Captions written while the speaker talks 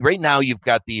right now you've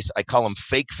got these, I call them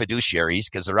fake fiduciaries,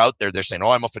 because they're out there, they're saying, oh,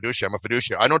 I'm a fiduciary.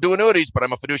 I don't do annuities, but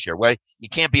I'm a fiduciary. Well, you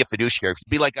can't be a fiduciary.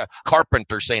 Be like a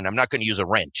carpenter saying, I'm not going to use a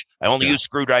wrench. I only use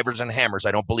screwdrivers and hammers.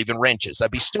 I don't believe in wrenches.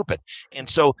 That'd be stupid. And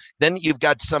so then you've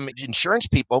got some insurance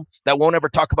people that won't ever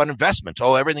talk about investments.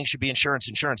 Oh, everything should be insurance.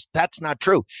 That's not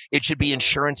true. It should be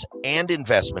insurance and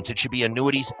investments. It should be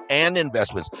annuities and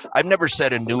investments. I've never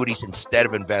said annuities instead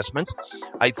of investments.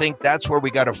 I think that's where we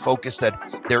got to focus,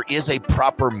 that there is a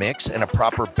proper mix and a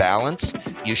proper balance.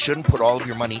 You shouldn't put all of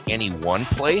your money in any one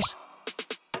place.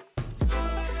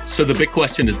 So the big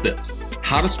question is this: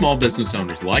 how do small business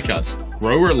owners like us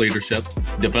grow our leadership,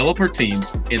 develop our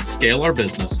teams, and scale our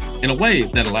business in a way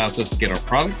that allows us to get our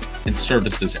products and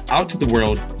services out to the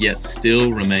world, yet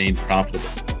still remain profitable?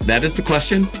 That is the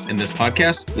question, and this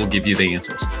podcast will give you the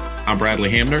answers. I'm Bradley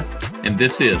Hamner, and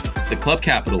this is the Club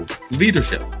Capital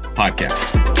Leadership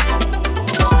Podcast.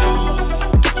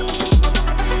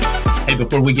 Hey,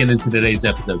 before we get into today's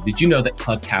episode, did you know that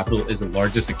Club Capital is the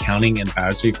largest accounting and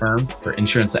advisory firm for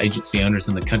insurance agency owners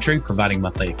in the country, providing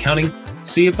monthly accounting,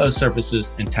 CFO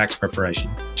services, and tax preparation?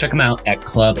 Check them out at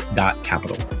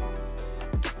club.capital.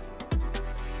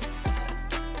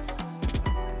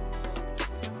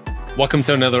 Welcome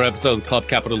to another episode of the Club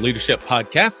Capital Leadership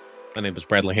Podcast. My name is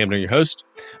Bradley Hamner, your host.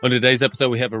 On today's episode,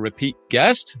 we have a repeat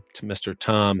guest, to Mr.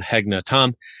 Tom Hegna.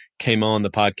 Tom came on the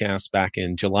podcast back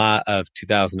in July of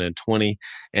 2020,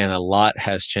 and a lot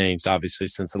has changed, obviously,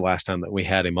 since the last time that we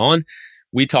had him on.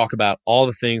 We talk about all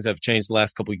the things that have changed the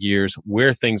last couple of years,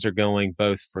 where things are going,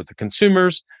 both for the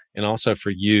consumers and also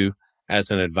for you as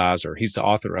an advisor. He's the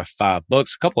author of 5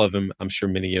 books. A couple of them, I'm sure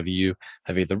many of you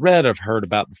have either read or heard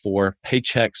about before: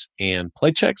 Paychecks and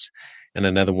Playchecks, and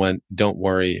another one, Don't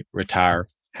Worry, Retire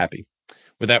Happy.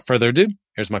 Without further ado,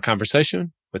 here's my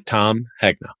conversation with Tom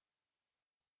Hegna.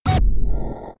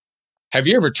 Have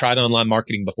you ever tried online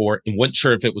marketing before and weren't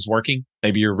sure if it was working?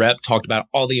 Maybe your rep talked about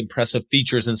all the impressive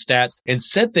features and stats and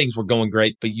said things were going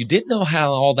great, but you didn't know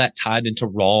how all that tied into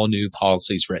raw new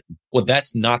policies written. Well,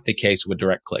 that's not the case with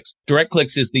DirectClicks.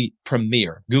 DirectClicks is the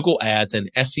premier Google Ads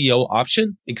and SEO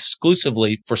option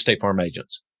exclusively for State Farm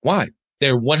agents. Why?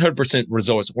 They're 100%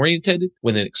 results-oriented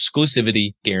with an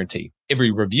exclusivity guarantee.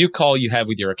 Every review call you have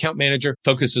with your account manager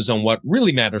focuses on what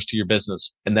really matters to your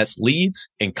business, and that's leads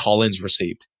and call-ins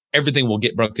received. Everything will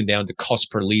get broken down to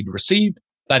cost per lead received.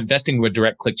 By investing with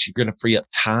DirectClicks, you're going to free up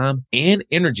time and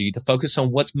energy to focus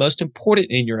on what's most important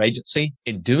in your agency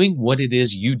and doing what it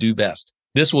is you do best.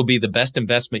 This will be the best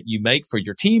investment you make for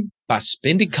your team by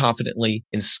spending confidently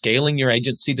and scaling your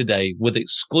agency today with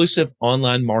exclusive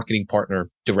online marketing partner,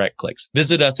 DirectClicks.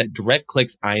 Visit us at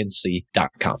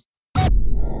directclicksinc.com.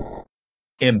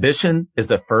 Ambition is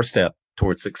the first step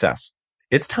towards success.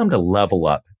 It's time to level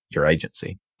up your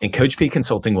agency. And Coach P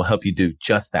Consulting will help you do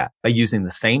just that by using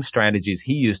the same strategies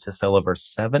he used to sell over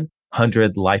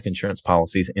 700 life insurance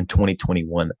policies in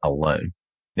 2021 alone.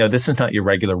 Now, this is not your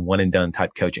regular one and done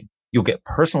type coaching. You'll get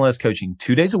personalized coaching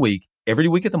 2 days a week, every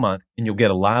week of the month, and you'll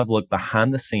get a live look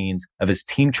behind the scenes of his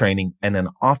team training and an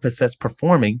office that's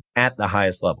performing at the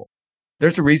highest level.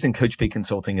 There's a reason Coach P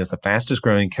Consulting is the fastest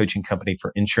growing coaching company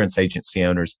for insurance agency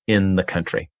owners in the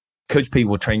country. Coach P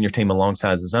will train your team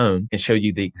alongside his own and show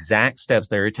you the exact steps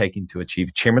they're taking to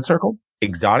achieve Chairman Circle,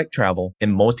 exotic travel,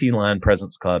 and multi-line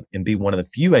presence club, and be one of the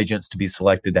few agents to be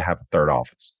selected to have a third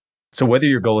office. So whether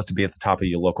your goal is to be at the top of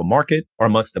your local market or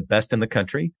amongst the best in the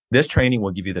country, this training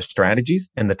will give you the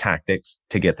strategies and the tactics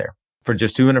to get there. For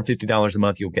just $250 a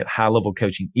month, you'll get high-level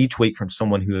coaching each week from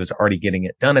someone who is already getting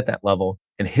it done at that level,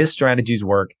 and his strategies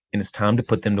work, and it's time to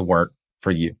put them to work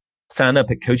for you. Sign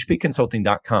up at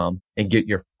coachpconsulting.com and get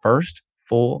your first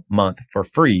full month for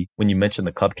free when you mention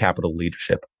the Club Capital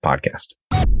Leadership Podcast.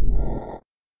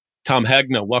 Tom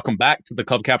Hegna, welcome back to the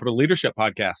Club Capital Leadership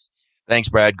Podcast. Thanks,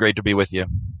 Brad. Great to be with you.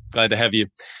 Glad to have you.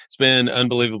 It's been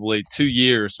unbelievably 2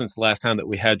 years since the last time that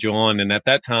we had you on. And at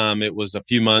that time, it was a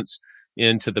few months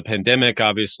into the pandemic,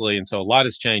 obviously. And so a lot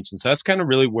has changed. And so that's kind of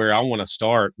really where I want to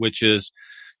start, which is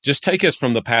just take us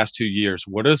from the past 2 years.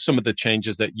 What are some of the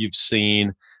changes that you've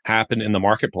seen happen in the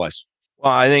marketplace?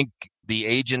 Well, I think the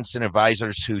agents and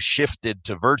advisors who shifted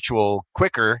to virtual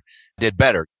quicker did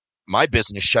better. My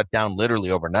business shut down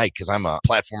literally overnight because I'm a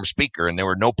platform speaker and there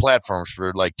were no platforms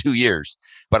for like 2 years.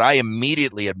 But I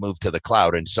immediately had moved to the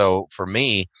cloud. And so for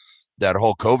me, that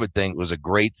whole COVID thing was a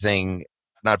great thing.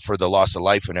 not for the loss of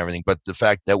life and everything, but the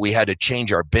fact that we had to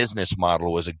change our business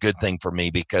model was a good thing for me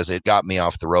because it got me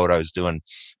off the road. I was doing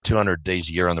 200 days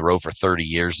a year on the road for 30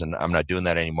 years, and I'm not doing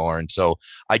that anymore. And so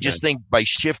I just think by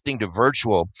shifting to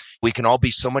virtual, we can all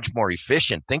be so much more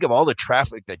efficient. Think of all the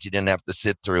traffic that you didn't have to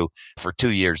sit through for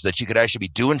 2 years, that you could actually be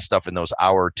doing stuff in those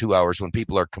hour, 2 hours when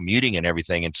people are commuting and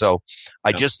everything. And so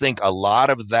I just think a lot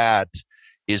of that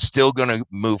is still going to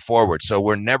move forward. So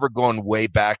we're never going way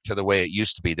back to the way it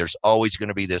used to be. There's always going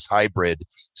to be this hybrid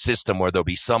system where there'll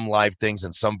be some live things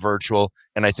and some virtual.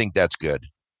 And I think that's good.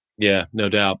 Yeah, no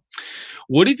doubt.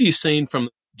 What have you seen from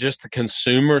just the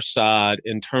consumer side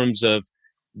in terms of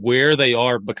where they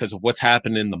are because of what's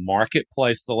happened in the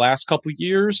marketplace the last couple of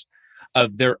years,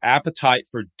 of their appetite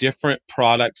for different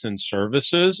products and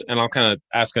services? And I'll kind of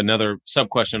ask another sub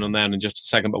question on that in just a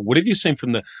second. But what have you seen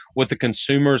from what the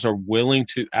consumers are willing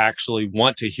to actually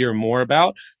want to hear more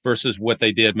about versus what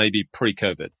they did maybe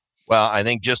pre-COVID? Well, I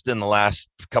think just in the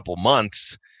last couple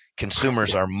months,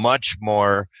 consumers are much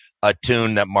more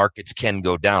attuned that markets can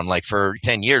go down. Like for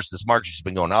 10 years, this market has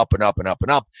been going up and up and up and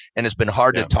up. And it's been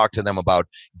hard to talk to them about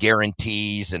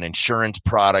guarantees and insurance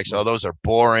products. Oh, those are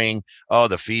boring. Oh,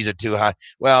 the fees are too high.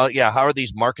 Well, yeah. How are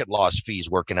these market loss fees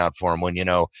working out for them when,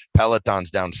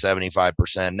 Peloton's down 75%,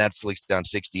 Netflix down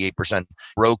 68%,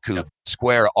 Roku,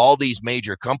 Square, all these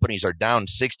major companies are down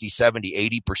 60,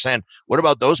 70, 80%. What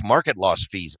about those market loss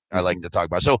fees I like to talk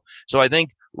about? So I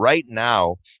think right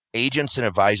now, agents and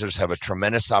advisors have a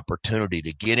tremendous opportunity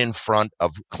to get in front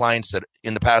of clients that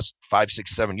in the past 5,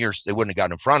 6, 7 years, they wouldn't have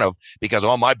gotten in front of because,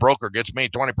 my broker gets me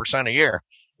 20% a year.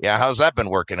 Yeah. How's that been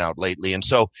working out lately? And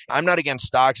so I'm not against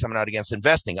stocks. I'm not against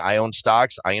investing. I own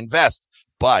stocks. I invest.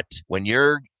 But when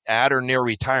you're at or near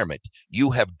retirement,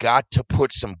 you have got to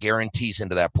put some guarantees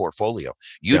into that portfolio.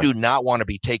 You do not want to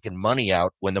be taking money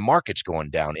out when the market's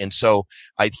going down. And so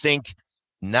I think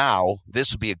now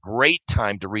this would be a great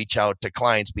time to reach out to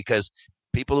clients because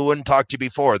people who wouldn't talk to you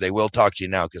before, they will talk to you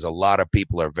now because a lot of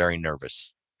people are very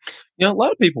nervous. A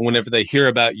lot of people, whenever they hear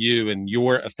about you and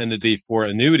your affinity for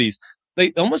annuities,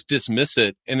 they almost dismiss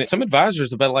it. And some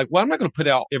advisors about like, well, I'm not going to put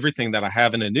out everything that I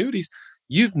have in annuities.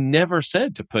 You've never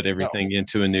said to put everything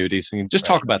into annuities. And just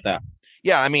talk about that.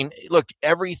 Yeah. I mean, look,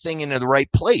 everything into the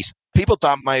right place. People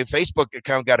thought my Facebook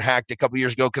account got hacked a couple of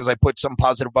years ago because I put something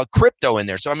positive about crypto in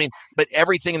there. So, but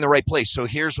everything in the right place. So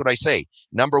here's what I say.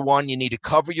 Number one, you need to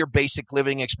cover your basic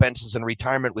living expenses in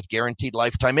retirement with guaranteed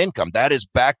lifetime income. That is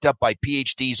backed up by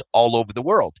PhDs all over the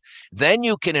world. Then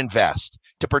you can invest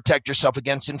to protect yourself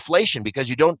against inflation because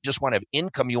you don't just want to have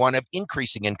income. You want to have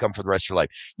increasing income for the rest of your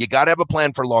life. You got to have a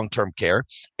plan for long-term care.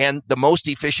 And the most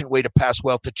efficient way to pass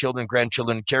wealth to children,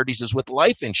 grandchildren, and charities is with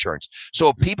life insurance. So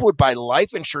if people would buy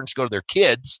life insurance, go to their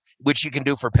kids, which you can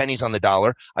do for pennies on the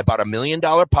dollar. I bought $1 million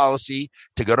policy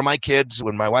to go to my kids.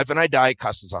 When my wife and I die, it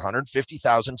costs us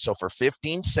 $150,000. So for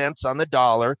 15 cents on the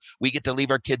dollar, we get to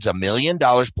leave our kids $1 million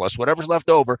plus whatever's left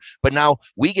over. But now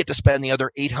we get to spend the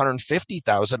other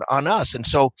 $850,000 on us. And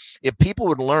so if people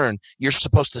would learn, you're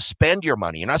supposed to spend your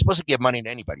money. You're not supposed to give money to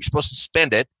anybody. You're supposed to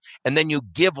spend it. And then you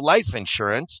give life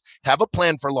insurance, have a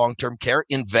plan for long-term care,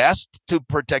 invest to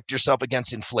protect yourself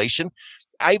against inflation.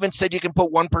 I even said you can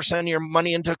put 1% of your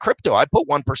money into crypto. I put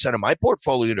 1% of my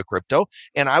portfolio into crypto,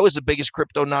 and I was the biggest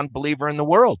crypto non-believer in the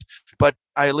world. But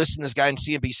I listened to this guy on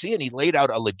CNBC, and he laid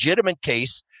out a legitimate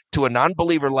case to a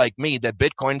non-believer like me that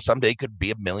Bitcoin someday could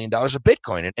be $1 million of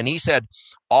Bitcoin. And he said,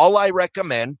 all I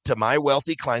recommend to my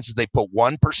wealthy clients is they put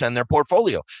 1% in their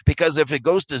portfolio, because if it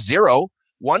goes to zero,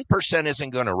 1% isn't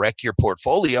going to wreck your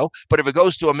portfolio. But if it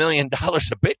goes to $1 million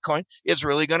of Bitcoin, it's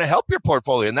really going to help your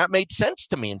portfolio. And that made sense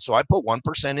to me. And so I put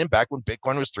 1% in back when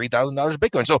Bitcoin was $3,000 of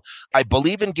Bitcoin. So I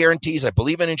believe in guarantees. I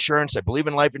believe in insurance. I believe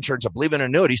in life insurance. I believe in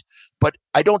annuities. But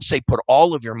I don't say put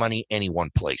all of your money any one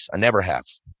place. I never have.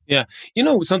 Yeah.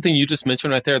 Something you just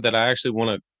mentioned right there that I actually want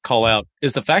to call out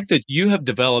is the fact that you have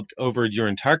developed over your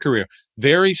entire career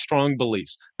very strong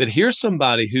beliefs that here's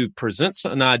somebody who presents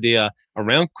an idea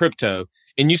around crypto.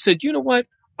 And you said, you know what?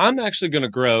 I'm actually going to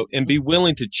grow and be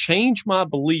willing to change my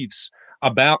beliefs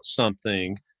about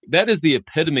something. That is the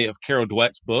epitome of Carol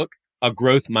Dweck's book, A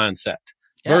Growth Mindset.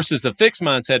 Yeah. Versus the fixed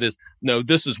mindset is, no,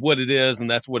 this is what it is and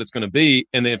that's what it's going to be.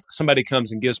 And if somebody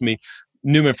comes and gives me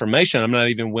new information, I'm not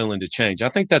even willing to change. I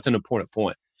think that's an important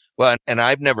point. Well, and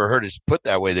I've never heard it put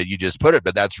that way that you just put it,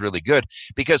 but that's really good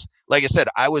because, like I said,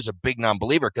 I was a big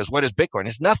non-believer because what is Bitcoin?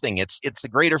 It's nothing. It's the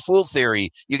greater fool theory.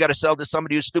 You got to sell to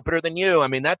somebody who's stupider than you. I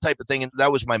mean, that type of thing. And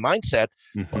that was my mindset.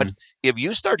 Mm-hmm. But if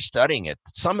you start studying it,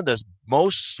 some of the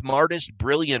most smartest,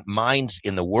 brilliant minds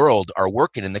in the world are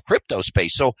working in the crypto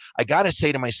space. So I got to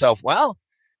say to myself, well,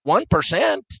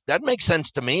 1%, that makes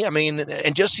sense to me. I mean,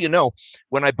 and just so you know,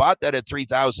 when I bought that at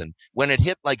 3,000, when it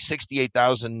hit like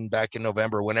 68,000 back in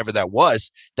November, whenever that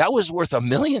was worth $1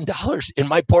 million in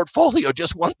my portfolio,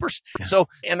 just 1%. Yeah. So,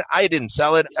 and I didn't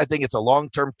sell it. I think it's a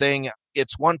long-term thing.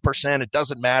 It's 1%. It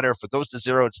doesn't matter if it goes to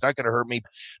zero. It's not going to hurt me.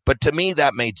 But to me,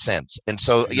 that made sense. And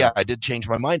so, yeah, I did change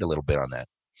my mind a little bit on that.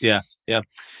 Yeah. Yeah.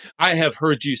 I have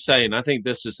heard you say, and I think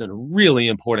this is a really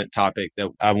important topic that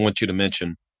I want you to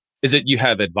mention, is that you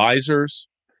have advisors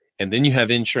and then you have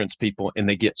insurance people, and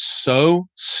they get so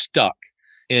stuck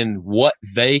in what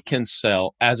they can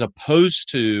sell as opposed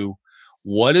to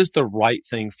what is the right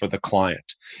thing for the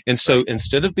client. And so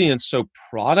instead of being so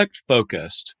product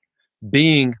focused,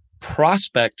 being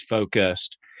prospect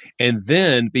focused, and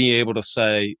then being able to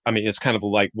say, I mean, it's kind of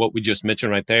like what we just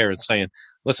mentioned right there, and saying,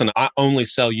 listen, I only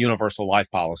sell universal life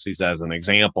policies as an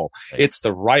example. It's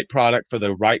the right product for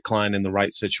the right client in the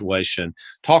right situation.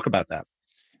 Talk about that.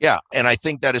 Yeah. And I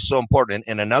think that is so important.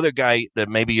 And another guy that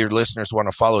maybe your listeners want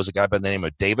to follow is a guy by the name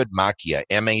of David Macchia,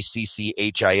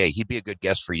 Macchia. He'd be a good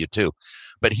guest for you too.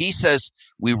 But he says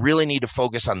we really need to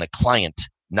focus on the client,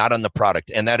 not on the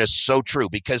product. And that is so true,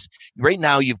 because right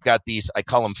now you've got these, I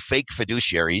call them fake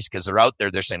fiduciaries, because they're out there.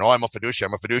 They're saying, oh, I'm a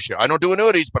fiduciary. I don't do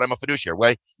annuities, but I'm a fiduciary.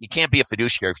 Well, you can't be a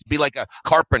fiduciary. Be like a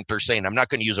carpenter saying, I'm not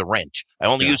going to use a wrench. I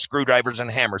only use screwdrivers and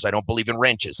hammers. I don't believe in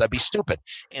wrenches. That'd be stupid.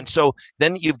 And so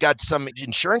then you've got some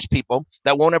insurance people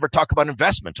that won't ever talk about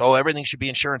investments. Oh, everything should be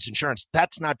insurance.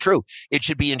 That's not true. It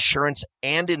should be insurance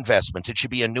and investments. It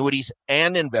should be annuities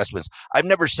and investments. I've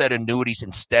never said annuities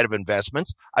instead of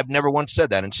investments. I've never once said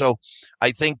that. And so I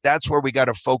think that's where we got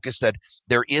to focus, that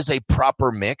there is a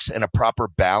proper mix and a proper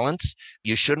balance.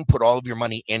 You shouldn't put all of your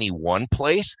money any one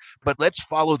place, but let's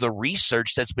follow the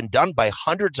research that's been done by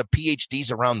hundreds of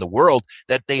PhDs around the world,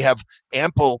 that they have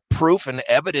ample proof and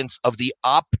evidence of the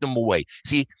optimal way.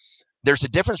 See, there's a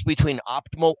difference between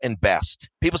optimal and best.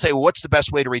 People say, well, what's the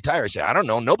best way to retire? I say, I don't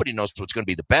know. Nobody knows what's going to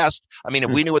be the best. I mean,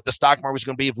 if we knew what the stock market was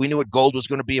going to be, if we knew what gold was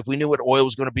going to be, if we knew what oil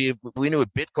was going to be, if we knew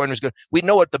what Bitcoin was going to be, we'd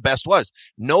know what the best was.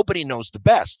 Nobody knows the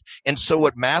best. And so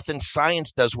what math and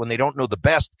science does when they don't know the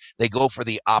best, they go for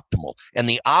the optimal. And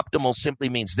the optimal simply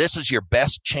means this is your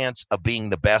best chance of being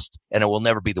the best, and it will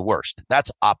never be the worst.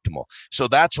 That's optimal. So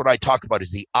that's what I talk about,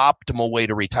 is the optimal way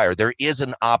to retire. There is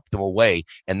an optimal way,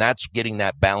 and that's getting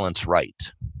that balance right.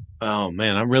 Oh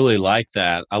man, I really like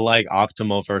that. I like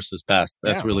optimal versus best.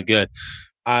 That's really good.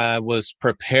 I was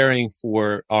preparing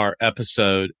for our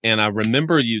episode, and I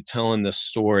remember you telling this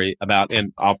story about,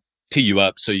 and I'll tee you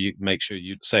up so you make sure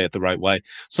you say it the right way.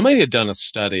 Somebody had done a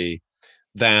study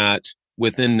that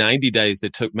within 90 days, they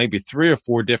took maybe 3 or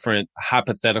 4 different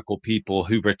hypothetical people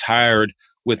who retired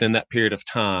within that period of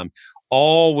time,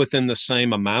 all within the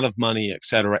same amount of money, et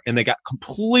cetera. And they got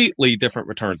completely different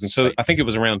returns. And so I think it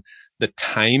was around the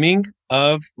timing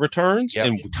of returns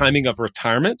and timing of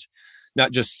retirement,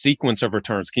 not just sequence of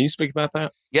returns. Can you speak about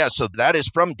that? Yeah. So that is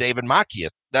from David Macchia.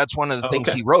 That's one of the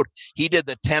things he wrote. He did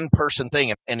the 10-person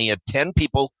thing, and he had 10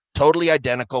 people, totally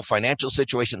identical financial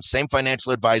situation, same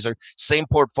financial advisor, same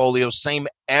portfolio, same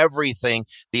everything.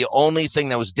 The only thing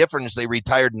that was different is they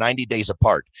retired 90 days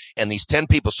apart. And these 10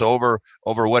 people, so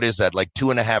over what is that, like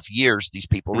 2.5 years, these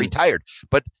people retired.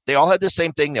 But they all had the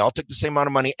same thing. They all took the same amount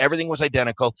of money. Everything was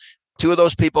identical. 2 of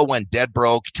those people went dead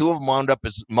broke. 2 of them wound up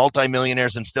as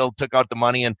multimillionaires and still took out the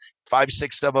money. And 5,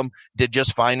 6 of them did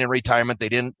just fine in retirement. They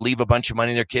didn't leave a bunch of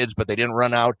money to their kids, but they didn't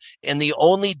run out. And the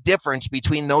only difference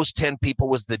between those 10 people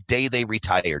was the day they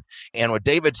retired. And what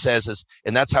David says is,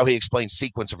 and that's how he explains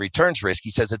sequence of returns risk. He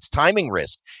says it's timing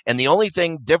risk. And the only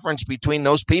difference between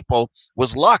those people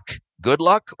was luck. Good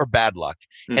luck or bad luck.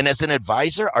 And as an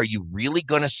advisor, are you really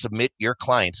going to submit your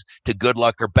clients to good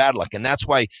luck or bad luck? And that's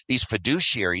why these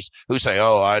fiduciaries who say,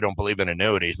 oh, I don't believe in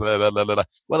annuities, blah, blah, blah, blah.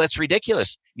 Well, that's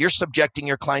ridiculous. You're subjecting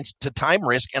your clients to time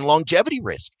risk and longevity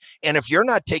risk. And if you're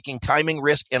not taking timing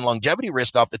risk and longevity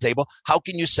risk off the table, how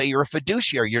can you say you're a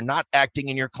fiduciary? You're not acting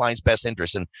in your client's best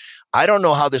interest. And I don't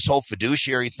know how this whole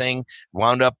fiduciary thing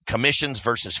wound up commissions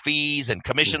versus fees, and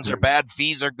commissions are bad,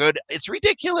 fees are good. It's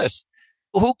ridiculous.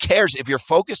 Who cares? If you're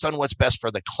focused on what's best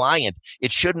for the client,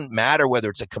 it shouldn't matter whether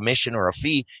it's a commission or a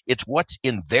fee. It's what's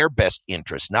in their best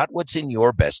interest, not what's in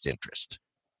your best interest.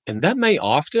 And that may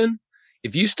often,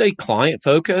 if you stay client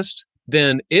focused,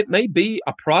 then it may be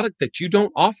a product that you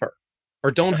don't offer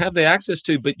or don't have the access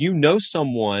to, but you know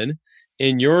someone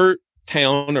in your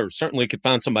town, or certainly could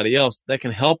find somebody else that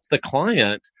can help the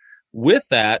client with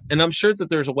that, and I'm sure that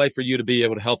there's a way for you to be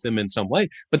able to help them in some way,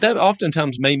 but that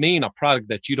oftentimes may mean a product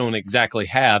that you don't exactly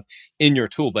have in your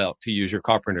tool belt, to use your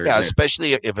carpenter Yeah, example.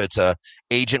 especially if it's a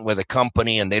agent with a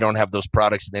company and they don't have those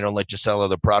products and they don't let you sell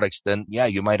other products, then yeah,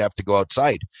 you might have to go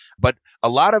outside. But a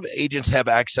lot of agents have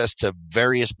access to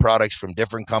various products from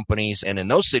different companies. And in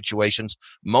those situations,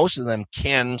 most of them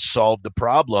can solve the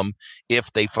problem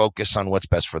if they focus on what's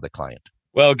best for the client.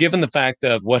 Well, given the fact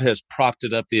of what has propped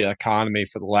up the economy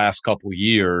for the last couple of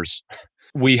years,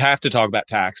 we have to talk about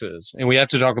taxes, and we have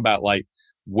to talk about like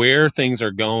where things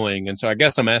are going. And so I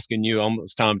guess I'm asking you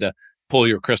almost time to pull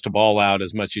your crystal ball out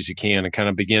as much as you can and kind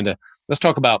of let's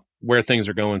talk about where things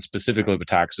are going specifically with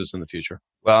taxes in the future.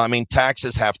 Well, I mean,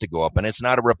 taxes have to go up, and it's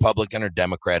not a Republican or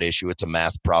Democrat issue. It's a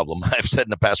math problem. I've said in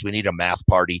the past, we need a math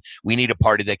party. We need a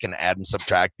party that can add and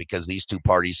subtract, because these two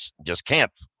parties just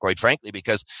can't, quite frankly,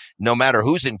 because no matter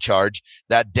who's in charge,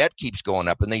 that debt keeps going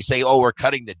up. And they say, oh, we're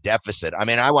cutting the deficit. I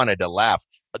mean, I wanted to laugh.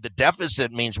 But the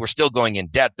deficit means we're still going in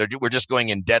debt. We're just going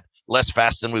in debt less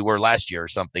fast than we were last year or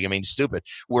something. I mean, stupid.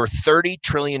 We're 30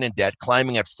 trillion in debt,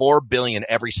 climbing at 4 billion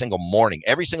every single morning.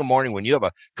 Every single morning when you have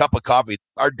a cup of coffee,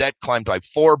 our debt climbed by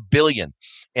 4 billion.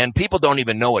 And people don't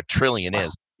even know what trillion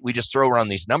is. We just throw around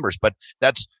these numbers, but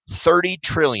that's 30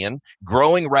 trillion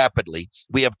growing rapidly.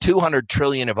 We have 200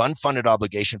 trillion of unfunded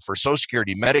obligation for Social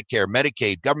Security, Medicare,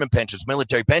 Medicaid, government pensions,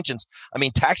 military pensions. I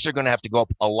mean, taxes are going to have to go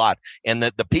up a lot. And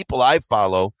the people I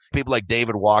follow, people like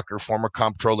David Walker, former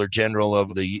Comptroller General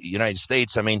of the United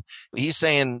States, I mean, he's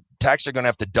saying taxes are going to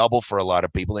have to double for a lot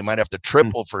of people. They might have to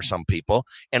triple for some people.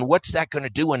 And what's that going to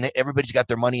do when everybody's got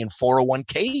their money in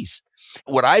 401ks?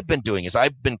 What I've been doing is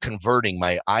I've been converting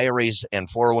my IRAs and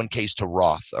 401ks to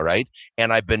Roth, all right?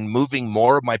 And I've been moving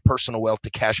more of my personal wealth to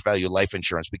cash value life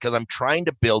insurance, because I'm trying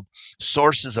to build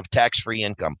sources of tax-free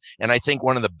income. And I think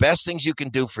one of the best things you can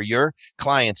do for your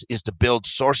clients is to build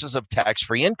sources of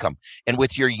tax-free income. And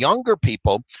with your younger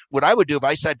people, what I would do if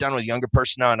I sat down with a younger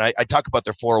person now and I talk about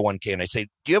their 401k and I say,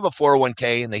 do you have a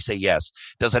 401k? And they say, yes.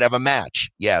 Does it have a match?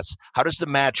 Yes. How does the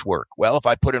match work? Well, if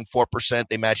I put in 4%,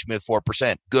 they match me with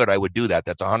 4%. Good. I would do that.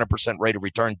 That's 100% rate of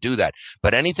return. Do that.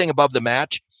 But anything above the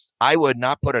match, I would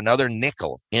not put another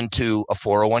nickel into a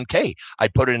 401k.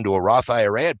 I'd put it into a Roth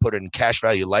IRA. I'd put it in cash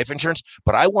value life insurance,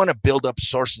 but I want to build up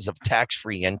sources of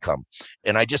tax-free income.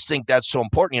 And I just think that's so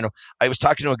important. You know, I was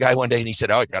talking to a guy one day and he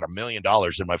said, oh, I got $1 million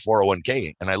in my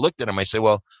 401k. And I looked at him. I said,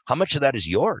 well, how much of that is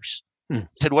yours? He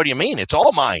said, what do you mean? It's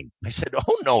all mine. I said,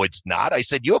 oh, no, it's not. I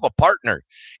said, you have a partner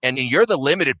and you're the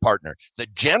limited partner. The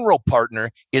general partner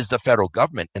is the federal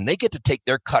government and they get to take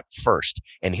their cut first.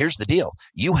 And here's the deal.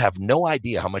 You have no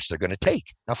idea how much they're going to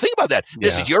take. Now think about that.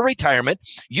 This is your retirement.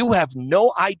 You have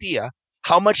no idea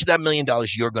how much of that $1 million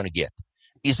you're going to get.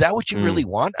 Is that what you really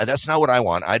want? That's not what I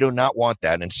want. I do not want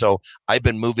that. And so I've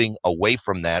been moving away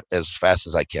from that as fast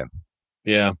as I can.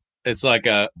 Yeah. It's like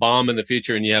a bomb in the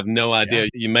future and you have no idea. Yeah.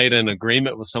 You made an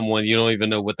agreement with someone. You don't even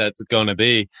know what that's going to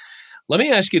be. Let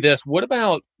me ask you this. What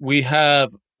about, we have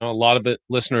a lot of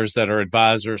listeners that are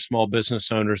advisors, small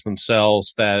business owners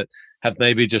themselves that have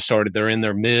maybe just started. They're in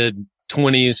their mid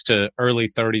 20s to early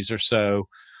 30s or so.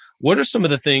 What are some of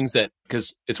the things that,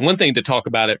 because it's one thing to talk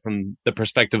about it from the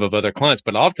perspective of other clients,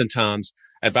 but oftentimes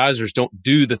advisors don't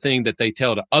do the thing that they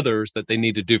tell to others that they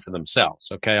need to do for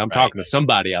themselves. Okay. I'm talking to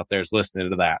somebody out there who's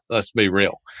listening to that. Let's be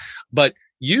real. But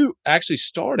you actually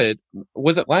started,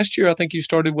 was it last year? I think you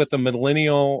started with a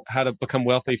millennial, how to become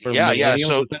wealthy for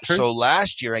millennials. So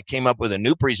last year I came up with a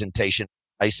new presentation.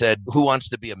 I said, who wants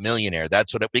to be a millionaire?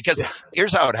 That's what because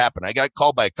here's how it happened. I got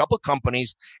called by a couple of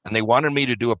companies and they wanted me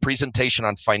to do a presentation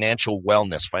on financial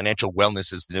wellness. Financial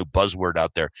wellness is the new buzzword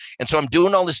out there. And so I'm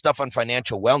doing all this stuff on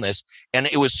financial wellness and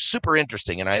it was super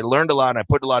interesting. And I learned a lot and I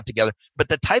put a lot together, but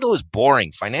the title is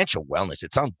boring. Financial wellness.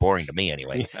 It sounds boring to me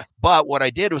anyway. Yeah. But what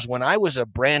I did was when I was a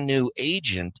brand new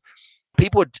agent,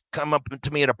 people would come up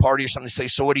to me at a party or something and say,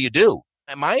 so what do you do?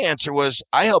 And my answer was,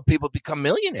 I help people become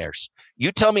millionaires.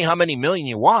 You tell me how many million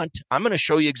you want. I'm going to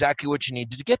show you exactly what you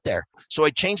need to get there. So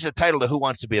I changed the title to Who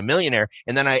Wants to Be a Millionaire?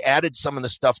 And then I added some of the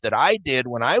stuff that I did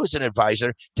when I was an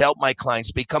advisor to help my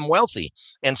clients become wealthy.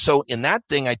 And so in that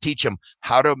thing, I teach them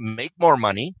how to make more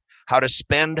money, how to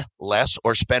spend less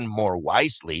or spend more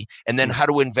wisely, and then how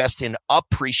to invest in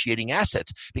appreciating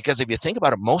assets. Because if you think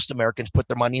about it, most Americans put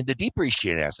their money into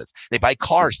depreciating assets. They buy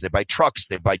cars, they buy trucks,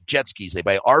 they buy jet skis, they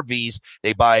buy RVs,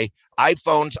 they buy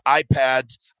iPhones,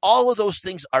 iPads. All of those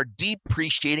things are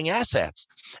depreciating assets.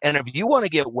 And if you want to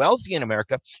get wealthy in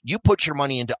America, you put your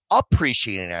money into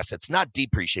appreciating assets, not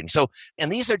depreciating. So,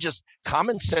 and these are just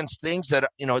common sense things that,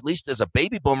 you know, at least as a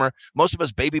baby boomer, most of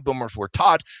us baby boomers were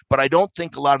taught, but I don't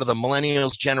think a lot of the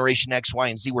millennials, Generation X, Y,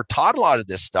 and Z were taught a lot of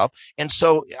this stuff. And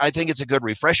so I think it's a good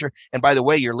refresher. And by the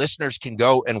way, your listeners can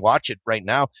go and watch it right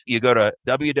now. You go to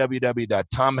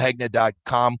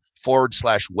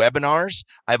www.tomhegna.com/webinars.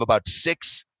 I have about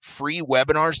 6 free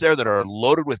webinars there that are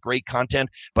loaded with great content,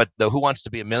 but the Who Wants to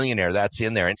Be a Millionaire, that's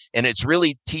in there. And it's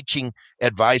really teaching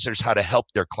advisors how to help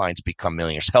their clients become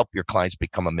millionaires, help your clients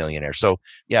become a millionaire. So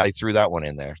yeah, I threw that one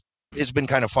in there. It's been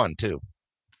kind of fun too.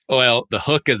 Well, the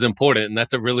hook is important, and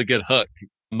that's a really good hook.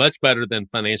 Much better than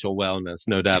financial wellness,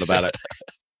 no doubt about it.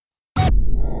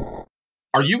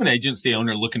 Are you an agency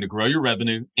owner looking to grow your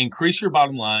revenue, increase your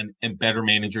bottom line, and better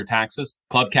manage your taxes?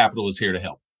 Club Capital is here to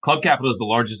help. Club Capital is the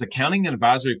largest accounting and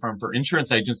advisory firm for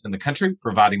insurance agents in the country,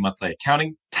 providing monthly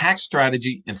accounting, tax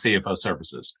strategy, and CFO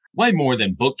services. Way more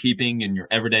than bookkeeping and your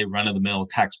everyday run-of-the-mill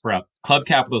tax prep, Club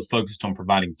Capital is focused on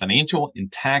providing financial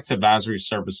and tax advisory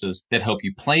services that help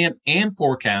you plan and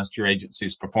forecast your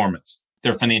agency's performance.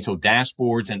 Their financial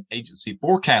dashboards and agency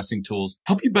forecasting tools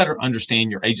help you better understand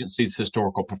your agency's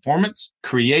historical performance,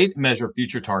 create and measure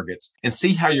future targets, and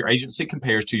see how your agency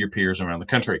compares to your peers around the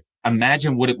country.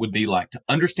 Imagine what it would be like to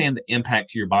understand the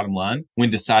impact to your bottom line when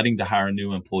deciding to hire a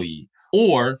new employee,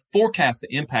 or forecast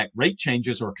the impact rate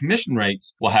changes or commission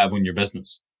rates will have on your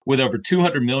business. With over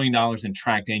 $200 million in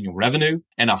tracked annual revenue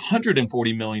and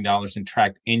 $140 million in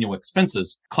tracked annual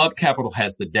expenses, Club Capital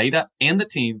has the data and the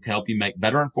team to help you make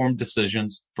better informed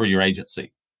decisions for your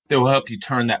agency. They will help you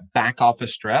turn that back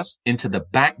office stress into the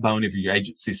backbone of your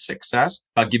agency's success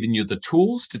by giving you the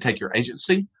tools to take your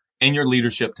agency and your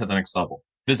leadership to the next level.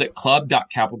 Visit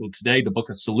club.capital today to book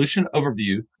a solution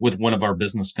overview with one of our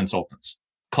business consultants.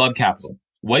 Club Capital,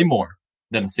 way more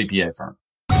than a CPA firm.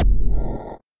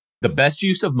 The best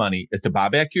use of money is to buy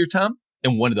back your time,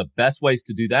 and one of the best ways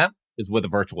to do that is with a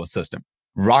virtual assistant.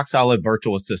 Rock Solid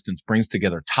Virtual Assistants brings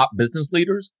together top business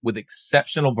leaders with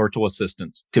exceptional virtual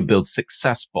assistants to build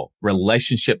successful,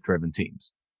 relationship-driven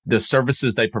teams. The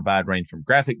services they provide range from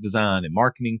graphic design and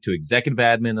marketing to executive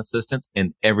admin assistants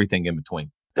and everything in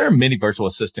between. There are many virtual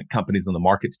assistant companies on the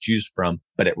market to choose from,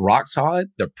 but at Rock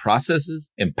Solid, their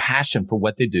processes and passion for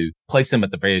what they do place them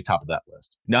at the very top of that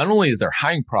list. Not only is their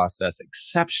hiring process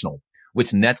exceptional,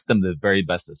 which nets them the very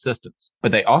best assistants,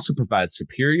 but they also provide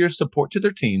superior support to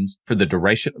their teams for the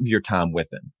duration of your time with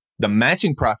them. The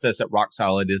matching process at Rock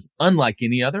Solid is unlike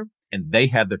any other, and they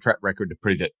have the track record to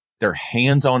prove it. Their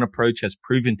hands-on approach has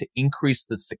proven to increase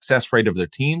the success rate of their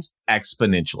teams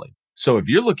exponentially. So if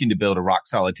you're looking to build a rock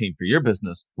solid team for your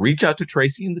business, reach out to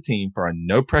Tracy and the team for a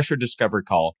no pressure discovery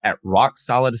call at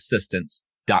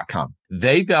rocksolidassistance.com.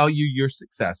 They value your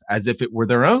success as if it were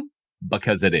their own,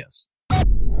 because it is.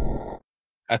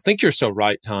 I think you're so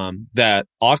right, Tom, that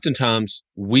oftentimes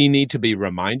we need to be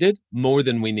reminded more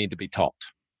than we need to be taught.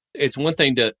 It's one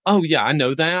thing to, oh yeah, I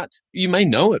know that. You may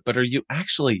know it, but are you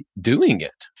actually doing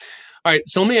it? All right.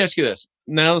 So let me ask you this.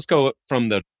 Now let's go from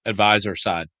the advisor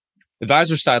side.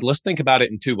 Advisor side, let's think about it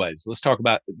in 2 ways. Let's talk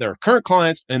about their current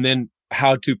clients and then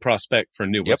how to prospect for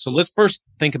new ones. So let's first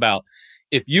think about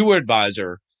if you were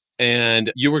advisor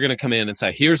and you were going to come in and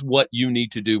say, here's what you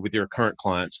need to do with your current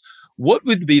clients. What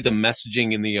would be the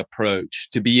messaging and the approach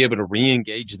to be able to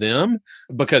re-engage them?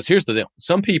 Because here's the deal.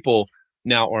 Some people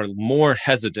now are more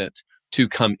hesitant to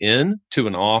come in to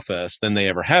an office than they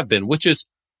ever have been, which is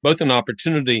both an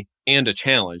opportunity and a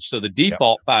challenge. So the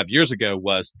default 5 years ago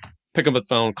was pick up the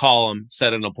phone, call them,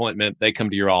 set an appointment. They come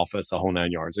to your office, the whole 9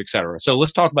 yards, et cetera. So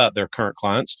let's talk about their current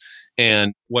clients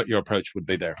and what your approach would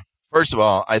be there. First of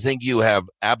all, I think you have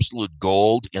absolute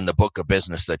gold in the book of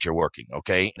business that you're working,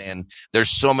 okay? And there's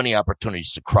so many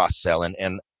opportunities to cross-sell.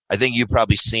 And I think you've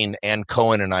probably seen Ann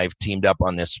Cohen and I have teamed up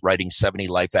on this, writing 70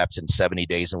 life apps in 70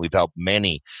 days. And we've helped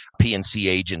many P&C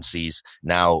agencies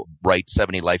now write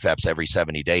 70 life apps every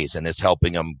 70 days. And it's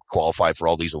helping them qualify for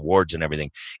all these awards and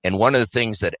everything. And one of the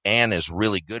things that Ann is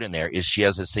really good in there is she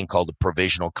has this thing called a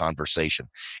provisional conversation.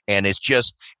 And it's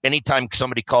just anytime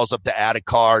somebody calls up to add a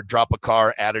car, drop a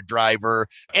car, add a driver,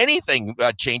 anything,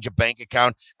 change a bank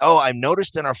account. Oh, I've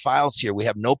noticed in our files here, we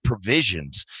have no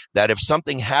provisions that if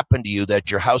something happened to you,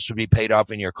 that your house would be paid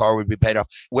off and your car would be paid off.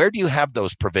 Where do you have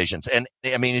those provisions? And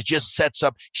I mean, it just sets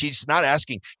up, she's not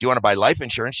asking, do you want to buy life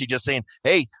insurance? She's just saying,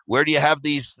 hey, where do you have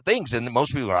these things? And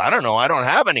most people are, I don't know, I don't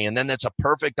have any. And then that's a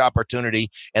perfect opportunity.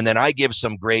 And then I give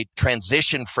some great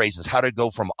transition phrases, how to go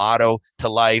from auto to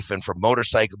life and from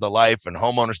motorcycle to life and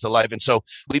homeowners to life. And so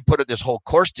we put this whole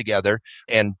course together.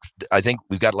 And I think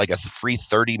we've got like a free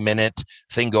 30-minute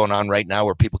thing going on right now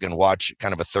where people can watch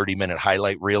kind of a 30-minute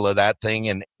highlight reel of that thing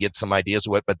and get some ideas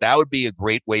of it. But that would be a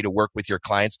great way to work with your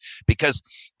clients, because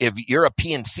if you're a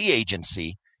P&C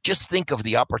agency, just think of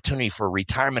the opportunity for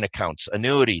retirement accounts,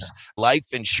 annuities, life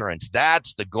insurance.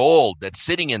 That's the gold that's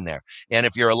sitting in there. And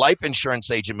if you're a life insurance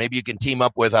agent, maybe you can team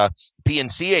up with a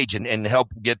P&C agent and help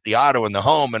get the auto and the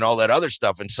home and all that other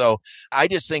stuff. And so I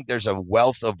just think there's a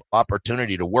wealth of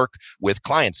opportunity to work with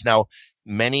clients. Now,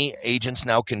 many agents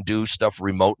now can do stuff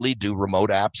remotely, do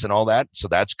remote apps and all that. So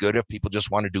that's good. If people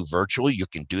just want to do virtual, you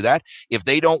can do that. If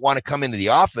they don't want to come into the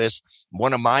office,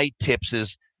 one of my tips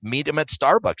is meet them at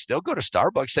Starbucks. They'll go to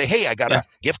Starbucks, say, hey, I got a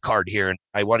gift card here and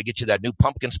I want to get you that new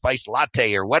pumpkin spice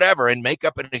latte or whatever, and make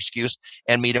up an excuse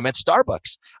and meet them at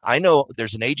Starbucks. I know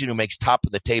there's an agent who makes top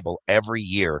of the table every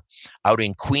year out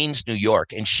in Queens, New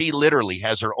York, and she literally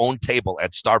has her own table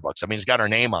at Starbucks. I mean, it's got her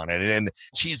name on it, and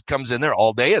she comes in there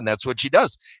all day, and that's what she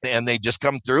does. And they just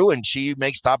come through, and she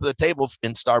makes top of the table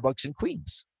in Starbucks in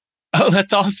Queens. Oh,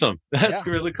 that's awesome. That's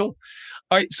really cool.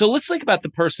 All right, so let's think about the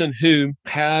person who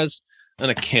has an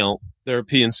account. They're a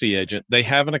P&C agent. They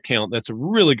have an account that's a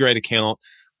really great account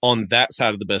on that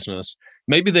side of the business.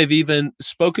 Maybe they've even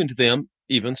spoken to them,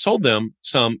 even sold them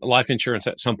some life insurance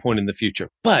at some point in the future,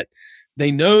 but they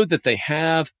know that they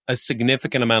have a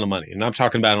significant amount of money. And I'm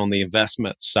talking about on the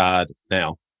investment side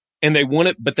now. And they want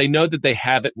it, but they know that they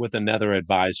have it with another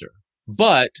advisor,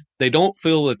 but they don't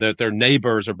feel that their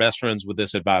neighbors are best friends with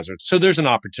this advisor. So there's an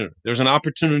opportunity. There's an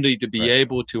opportunity to be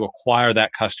able to acquire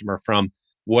that customer from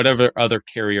whatever other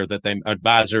carrier that they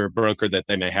advisor or broker that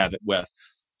they may have it with.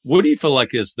 What do you feel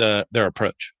like is their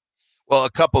approach? Well, a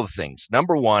couple of things.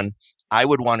 Number one, I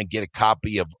would want to get a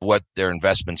copy of what their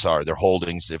investments are, their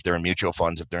holdings, if they're in mutual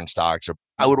funds, if they're in stocks, or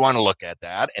I would want to look at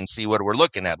that and see what we're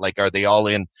looking at. Like, are they all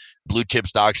in blue chip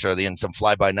stocks? Are they in some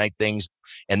fly by night things?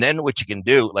 And then what you can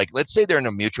do, like, let's say they're in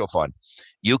a mutual fund.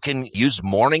 You can use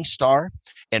Morningstar,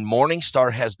 and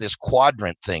Morningstar has this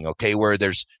quadrant thing, okay, where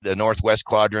there's the Northwest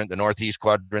quadrant, the Northeast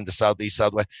quadrant, the Southeast,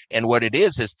 Southwest. And what it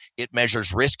is it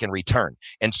measures risk and return.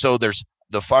 And so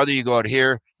the farther you go out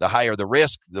here, the higher the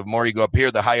risk. The more you go up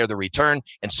here, the higher the return.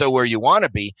 And so where you want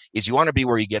to be is you want to be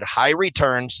where you get high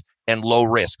returns and low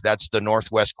risk. That's the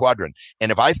Northwest quadrant.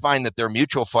 And if I find that their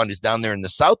mutual fund is down there in the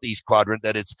Southeast quadrant,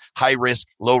 that it's high risk,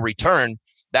 low return,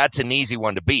 that's an easy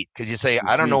one to beat, because you say,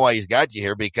 I don't know why he's got you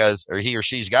here or he or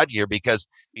she's got you here because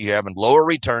you're having lower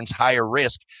returns, higher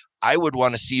risk. I would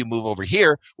want to see you move over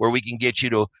here where we can get you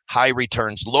to high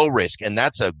returns, low risk. And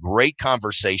that's a great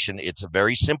conversation. It's a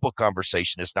very simple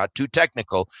conversation. It's not too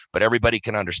technical, but everybody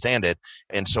can understand it.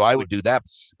 And so I would do that.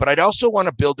 But I'd also want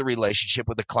to build a relationship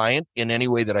with the client in any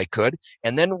way that I could.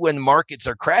 And then when markets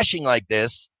are crashing like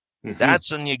this, that's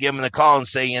when you give them the call and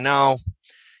say,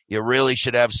 you really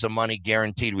should have some money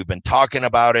guaranteed. We've been talking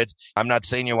about it. I'm not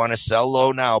saying you want to sell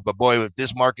low now, but boy, if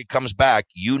this market comes back,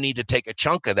 you need to take a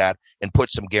chunk of that and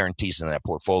put some guarantees in that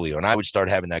portfolio. And I would start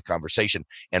having that conversation.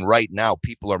 And right now,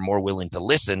 people are more willing to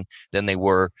listen than they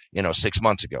were, 6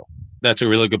 months ago. That's a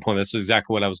really good point. That's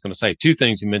exactly what I was going to say. Two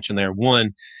things you mentioned there.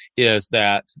 One is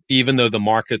that even though the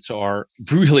markets are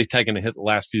really taking a hit the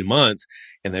last few months,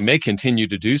 and they may continue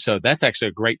to do so, that's actually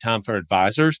a great time for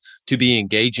advisors to be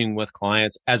engaging with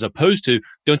clients, as opposed to,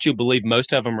 don't you believe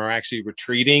most of them are actually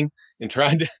retreating and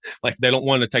trying to, like, they don't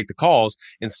want to take the calls.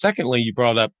 And secondly, you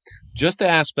brought up just the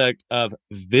aspect of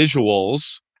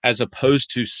visuals as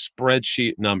opposed to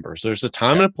spreadsheet numbers. There's a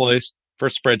time and a place for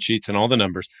spreadsheets and all the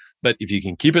numbers. But if you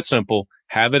can keep it simple,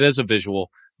 have it as a visual,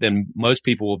 then most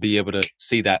people will be able to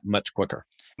see that much quicker.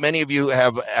 Many of you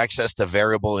have access to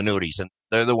variable annuities, and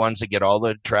they're the ones that get all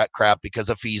the crap because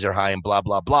the fees are high and blah,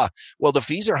 blah, blah. Well, the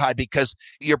fees are high because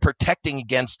you're protecting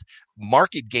against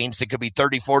market gains that could be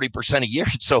 30, 40% a year.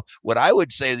 So what I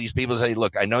would say to these people is, hey,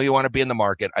 look, I know you want to be in the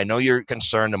market. I know you're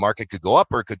concerned the market could go up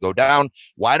or it could go down.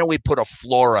 Why don't we put a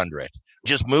floor under it?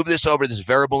 Just move this over, this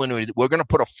variable annuity. We're going to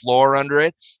put a floor under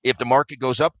it. If the market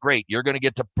goes up, great. You're going to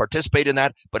get to participate in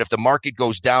that. But if the market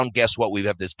goes down, guess what? We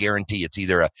have this guarantee. It's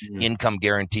either a income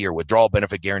guarantee or withdrawal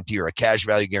benefit guarantee or a cash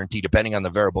value guarantee, depending on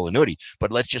the variable annuity.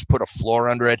 But let's just put a floor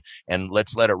under it and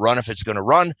let's let it run if it's going to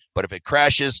run. But if it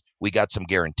crashes, we got some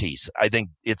guarantees. I think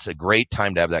it's a great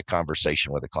time to have that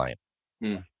conversation with a client.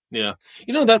 Yeah.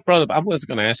 That brought up, I wasn't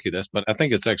going to ask you this, but I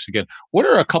think it's actually good. What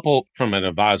are a couple, from an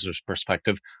advisor's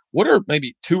perspective, what are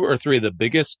maybe 2 or 3 of the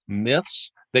biggest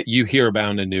myths that you hear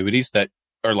about in annuities that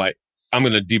are like, I'm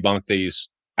going to debunk these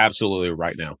absolutely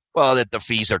right now? Well, that the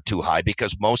fees are too high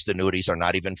because most annuities are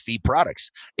not even fee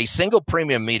products. A single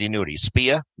premium immediate annuity,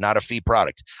 SPIA, not a fee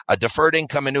product. A deferred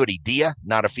income annuity, DIA,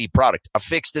 not a fee product. A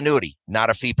fixed annuity, not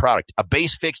a fee product. A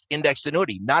base fixed indexed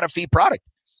annuity, not a fee product.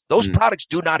 Those products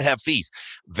do not have fees.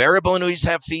 Variable annuities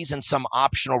have fees and some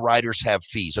optional riders have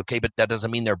fees. Okay, but that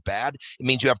doesn't mean they're bad. It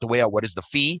means you have to weigh out what is the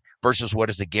fee versus what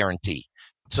is the guarantee.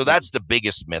 So that's the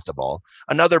biggest myth of all.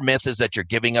 Another myth is that you're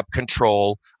giving up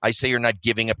control. I say you're not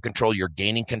giving up control. You're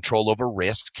gaining control over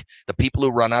risk. The people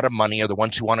who run out of money are the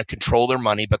ones who want to control their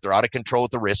money, but they're out of control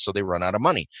with the risk, so they run out of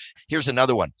money. Here's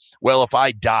another one. Well, if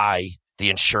I die, the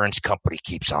insurance company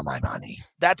keeps all my money.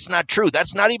 That's not true.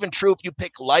 That's not even true if you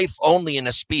pick life only in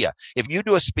a SPIA. If you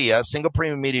do a SPIA, a single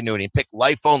premium immediate annuity, and pick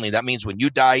life only, that means when you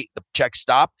die, the checks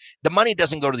stop. The money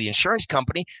doesn't go to the insurance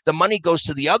company. The money goes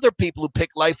to the other people who pick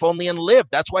life only and live.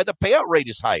 That's why the payout rate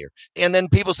is higher. And then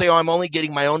people say, oh, I'm only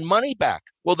getting my own money back.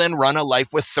 Well, then run a life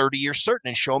with 30 years certain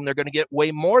and show them they're going to get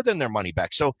way more than their money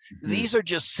back. So these are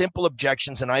just simple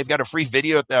objections. And I've got a free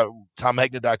video at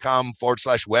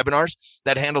tomhegna.com/webinars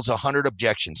that handles 100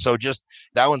 objections. So just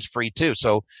that one's free too.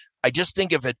 So I just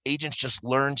think if agents just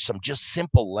learn some just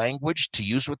simple language to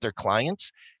use with their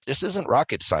clients, this isn't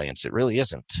rocket science. It really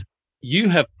isn't. You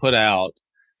have put out,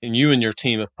 and you and your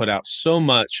team have put out so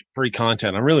much free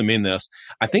content. I really mean this.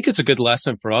 I think it's a good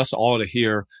lesson for us all to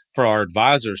hear, for our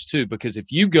advisors too, because if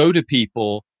you go to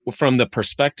people from the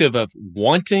perspective of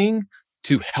wanting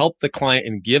to help the client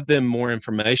and give them more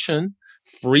information,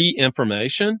 free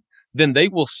information, then they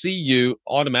will see you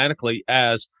automatically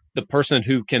as the person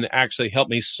who can actually help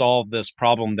me solve this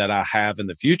problem that I have in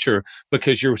the future,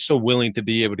 because you're so willing to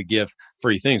be able to give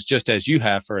free things, just as you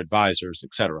have for advisors,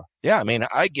 et cetera. Yeah. I mean,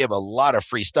 I give a lot of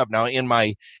free stuff now in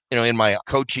my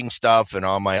coaching stuff and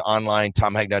on my online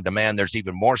Tom Hegna on Demand, there's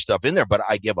even more stuff in there, but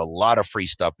I give a lot of free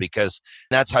stuff because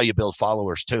that's how you build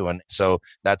followers too. And so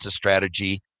that's a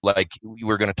strategy. Like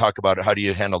we're going to talk about how do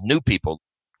you handle new people.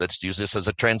 Let's use this as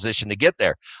a transition to get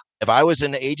there. If I was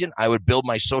an agent, I would build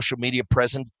my social media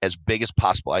presence as big as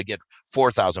possible. I get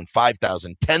 4,000,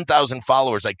 5,000, 10,000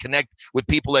 followers. I connect with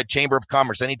people at Chamber of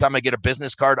Commerce. Anytime I get a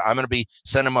business card, I'm going to be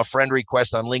sending them a friend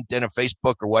request on LinkedIn and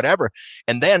Facebook or whatever.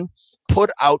 And then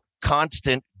put out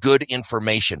constant good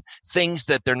information, things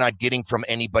that they're not getting from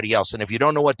anybody else. And if you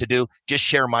don't know what to do, just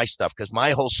share my stuff, because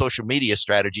my whole social media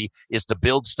strategy is to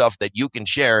build stuff that you can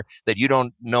share that you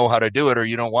don't know how to do it or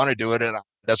you don't want to do it. And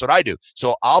that's what I do.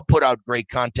 So I'll put out great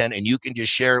content and you can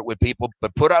just share it with people,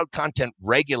 but put out content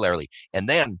regularly and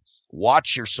then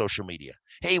watch your social media.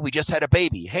 Hey, we just had a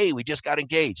baby. Hey, we just got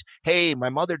engaged. Hey, my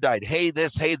mother died. Hey,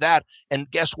 this, hey, that. And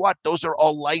guess what? Those are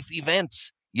all life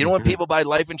events. You know, when people buy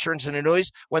life insurance and annuities,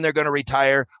 when they're going to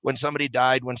retire, when somebody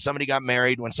died, when somebody got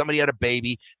married, when somebody had a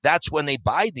baby, that's when they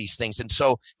buy these things. And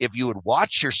so if you would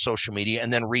watch your social media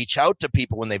and then reach out to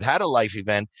people when they've had a life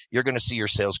event, you're going to see your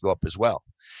sales go up as well.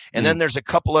 And then there's a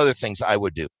couple other things I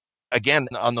would do. Again,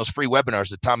 on those free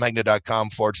webinars at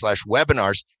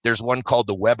tomhegna.com/webinars, there's one called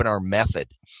the webinar method.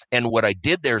 And what I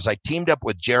did there is I teamed up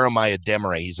with Jeremiah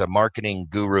Demeray. He's a marketing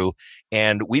guru.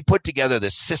 And we put together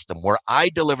this system where I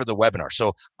deliver the webinar.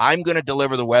 So I'm going to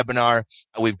deliver the webinar.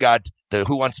 We've got the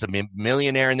Who Wants to Be a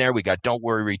Millionaire in there. We got Don't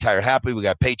Worry, Retire Happy. We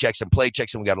got Paychecks and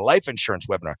Playchecks, and we got a life insurance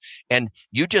webinar. And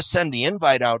you just send the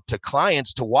invite out to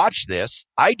clients to watch this.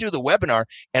 I do the webinar,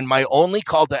 and my only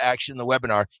call to action in the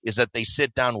webinar is that they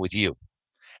sit down with you.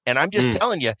 And I'm just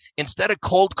telling you, instead of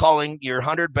cold calling your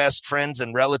 100 best friends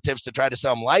and relatives to try to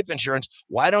sell them life insurance,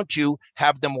 why don't you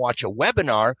have them watch a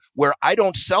webinar where I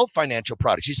don't sell financial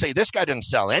products? You say, this guy didn't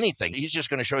sell anything. He's just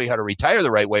going to show you how to retire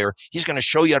the right way, or he's going to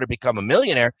show you how to become a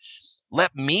millionaire.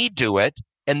 Let me do it.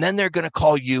 And then they're going to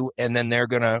call you and then they're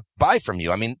going to buy from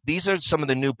you. I mean, these are some of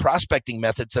the new prospecting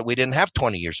methods that we didn't have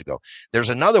 20 years ago. There's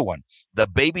another one, The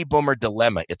Baby Boomer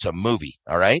Dilemma. It's a movie.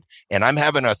 All right. And I'm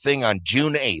having a thing on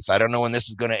June 8th. I don't know when this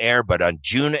is going to air, but on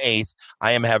June 8th,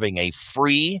 I am having a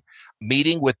free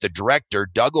meeting with the director,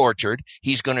 Doug Orchard.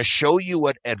 He's going to show you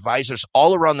what advisors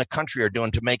all around the country are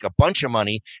doing to make a bunch of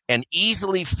money and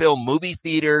easily fill movie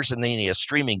theaters. And then he has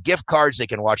streaming gift cards. They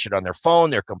can watch it on their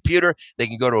phone, their computer. They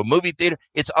can go to a movie theater.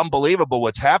 It's unbelievable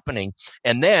what's happening.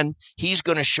 And then he's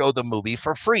going to show the movie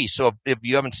for free. So if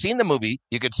you haven't seen the movie,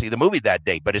 you could see the movie that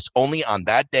day, but it's only on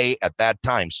that day at that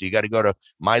time. So you got to go to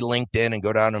my LinkedIn and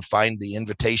go down and find the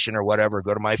invitation or whatever.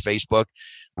 Go to my Facebook,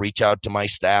 reach out to my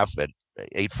staff at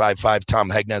 855 Tom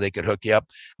Hegna. They could hook you up.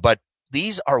 But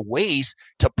these are ways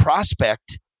to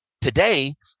prospect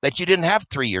today that you didn't have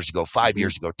 3 years ago, 5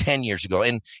 years ago, 10 years ago.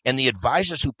 And the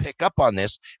advisors who pick up on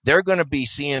this, they're going to be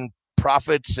seeing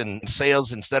profits and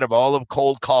sales instead of all of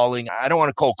cold calling. I don't want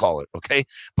to cold call it, okay?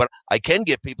 But I can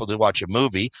get people to watch a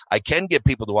movie. I can get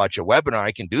people to watch a webinar.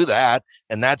 I can do that.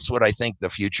 And that's what I think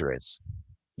the future is.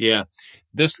 Yeah.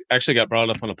 This actually got brought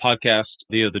up on a podcast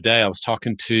the other day. I was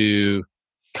talking to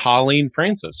Colleen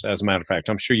Francis, as a matter of fact.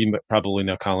 I'm sure you probably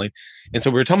know Colleen. And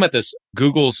so we were talking about this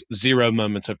Google's 0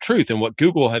 moments of truth. And what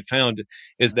Google had found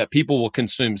is that people will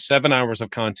consume 7 hours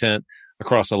of content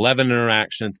across 11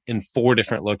 interactions in 4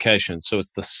 different locations. So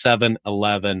it's the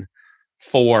 7-11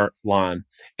 for line.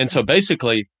 And so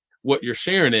basically what you're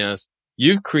sharing is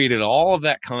you've created all of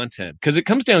that content because it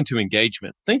comes down to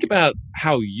engagement. Think about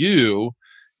how you,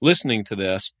 listening to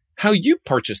this, how you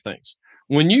purchase things.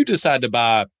 When you decide to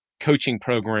buy a coaching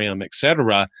program, et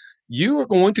cetera, you are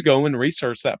going to go and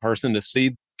research that person to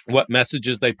see what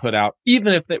messages they put out,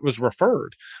 even if it was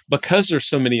referred, because there's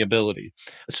so many ability,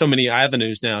 so many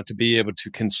avenues now to be able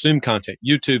to consume content,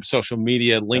 YouTube, social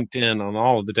media, LinkedIn, on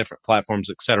all of the different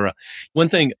platforms, et cetera. One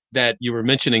thing that you were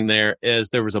mentioning there is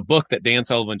there was a book that Dan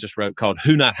Sullivan just wrote called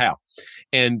Who Not How.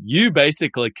 And you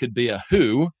basically could be a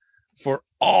who for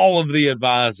all of the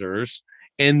advisors,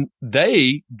 and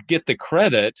they get the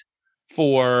credit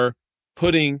for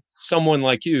putting someone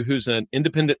like you who's an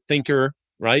independent thinker,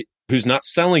 right? Who's not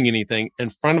selling anything in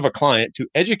front of a client to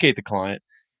educate the client.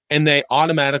 And they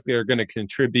automatically are going to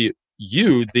contribute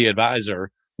you, the advisor,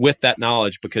 with that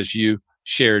knowledge because you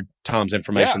shared Tom's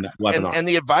information in that webinar. And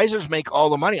the advisors make all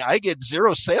the money. I get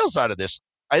zero sales out of this.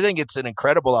 I think it's an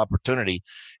incredible opportunity.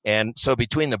 And so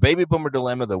between the baby boomer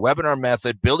dilemma, the webinar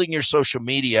method, building your social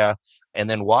media, and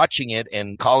then watching it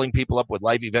and calling people up with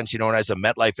life events, when I was a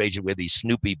MetLife agent with these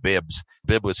Snoopy bibs,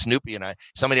 bib with Snoopy, and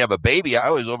somebody have a baby, I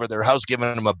was over their house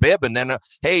giving them a bib. And then,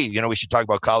 hey, we should talk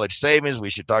about college savings. We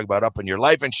should talk about upping your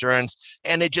life insurance.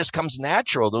 And it just comes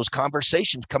natural. Those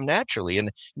conversations come naturally.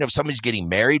 And, if somebody's getting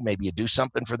married, maybe you do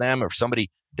something for them. Or if somebody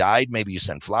died, maybe you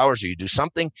send flowers or you do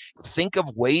something. Think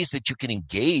of ways that you can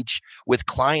engage with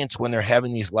clients when they're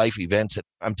having these life events.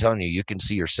 I'm telling you, you can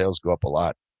see your sales go up a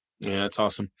lot. Yeah, that's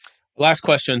awesome. Last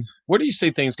question. Where do you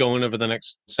see things going over the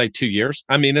next, say, 2 years?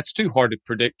 I mean, it's too hard to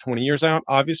predict 20 years out,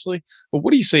 obviously, but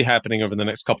what do you see happening over the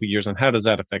next couple of years, and how does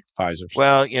that affect Pfizer's?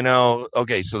 Well,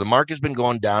 okay, so the market's been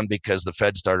going down because the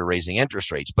Fed started raising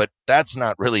interest rates, but that's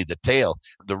not really the tale.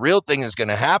 The real thing that's going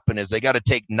to happen is they got to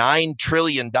take $9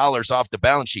 trillion off the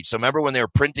balance sheet. So remember when they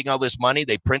were printing all this money,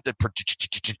 they printed,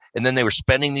 and then they were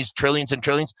spending these trillions and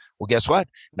trillions? Well, guess what?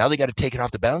 Now they got to take it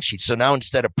off the balance sheet. So now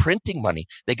instead of printing money,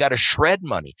 they got to shred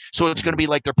money. So it's going to be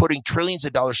like they're putting trillions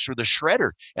of dollars through the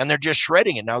shredder, and they're just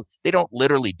shredding it. Now, they don't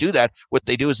literally do that. What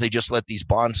they do is they just let these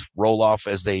bonds roll off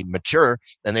as they mature,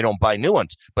 and they don't buy new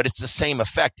ones. But it's the same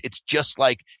effect. It's just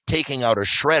like taking out a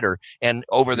shredder, and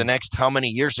over the next how many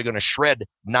years they're going to shred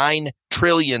 $9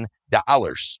 trillion.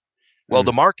 Well,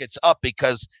 the market's up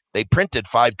because they printed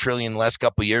 5 trillion last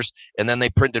couple of years, and then they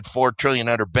printed 4 trillion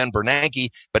under Ben Bernanke,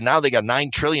 but now they got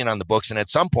 9 trillion on the books, and at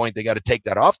some point they got to take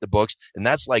that off the books, and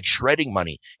that's like shredding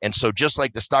money. And so just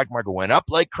like the stock market went up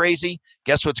like crazy,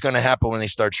 guess what's going to happen when they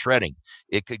start shredding?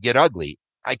 It could get ugly.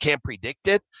 I can't predict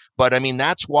it, but I mean,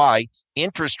 that's why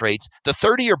interest rates, the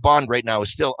 30-year bond right now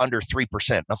is still under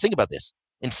 3%. Now think about this.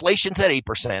 Inflation's at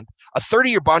 8%. A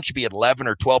 30-year bond should be at 11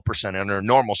 or 12% under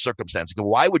normal circumstances.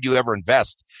 Why would you ever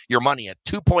invest your money at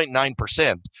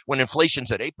 2.9% when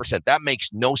inflation's at 8%? That makes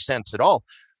no sense at all.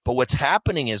 But what's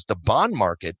happening is the bond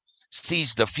market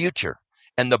sees the future.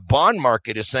 And the bond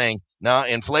market is saying, no,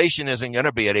 inflation isn't going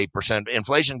to be at 8%.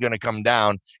 Inflation is going to come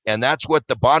down. And that's what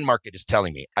the bond market is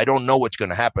telling me. I don't know what's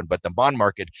going to happen, but the bond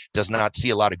market does not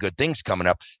see a lot of good things coming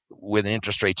up when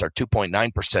interest rates are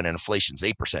 2.9% and inflation's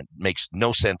 8%. Makes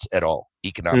no sense at all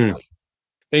economically.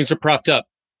 Things are propped up.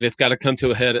 It's got to come to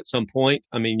a head at some point.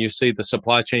 I mean, you see the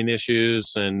supply chain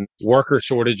issues and worker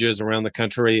shortages around the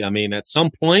country. I mean, at some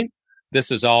point, this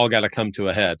has all got to come to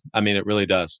a head. I mean, it really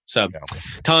does. So,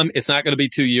 Tom, it's not going to be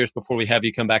 2 years before we have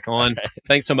you come back on.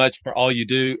 Thanks so much for all you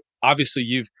do. Obviously,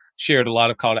 you've shared a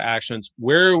lot of call to actions.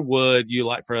 Where would you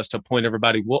like for us to point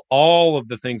everybody? Well, all of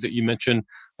the things that you mentioned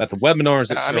about the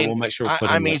webinars, et cetera, we'll make sure we put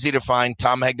I'm easy to find,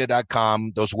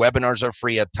 tomhegna.com. Those webinars are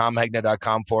free at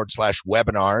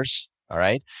tomhegna.com/webinars. All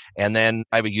right. And then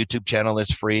I have a YouTube channel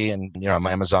that's free, and, I'm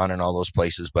Amazon and all those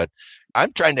places, but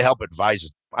I'm trying to help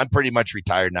advisors. I'm pretty much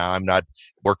retired now. I'm not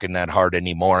working that hard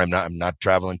anymore. I'm not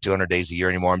traveling 200 days a year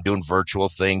anymore. I'm doing virtual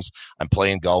things. I'm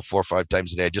playing golf 4 or 5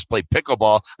 times a day. I just played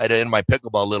pickleball. I had to end my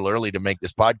pickleball a little early to make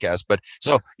this podcast. But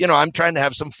so, I'm trying to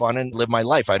have some fun and live my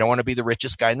life. I don't want to be the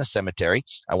richest guy in the cemetery.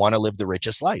 I want to live the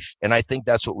richest life. And I think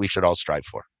that's what we should all strive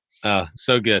for. Oh,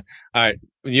 so good. All right.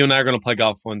 You and I are going to play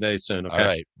golf one day soon. Okay. All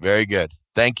right. Very good.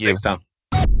 Thank you. Thanks, Tom.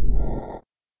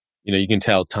 You can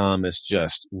tell Tom is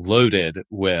just loaded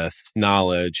with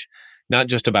knowledge, not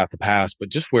just about the past, but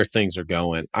just where things are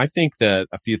going. I think that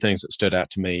a few things that stood out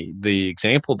to me, the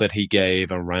example that he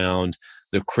gave around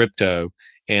the crypto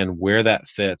and where that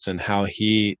fits and how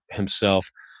he himself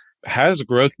has a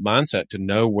growth mindset to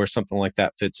know where something like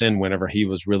that fits in whenever he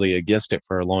was really against it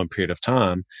for a long period of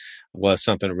time was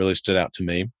something that really stood out to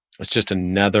me. It's just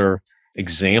another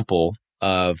example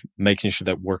of making sure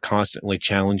that we're constantly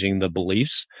challenging the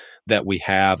beliefs that we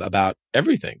have about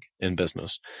everything in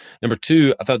business. Number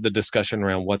two, I thought the discussion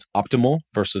around what's optimal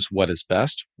versus what is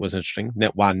best was interesting.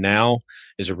 Why now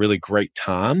is a really great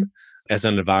time as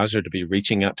an advisor to be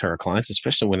reaching out to our clients,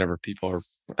 especially whenever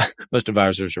most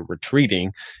advisors are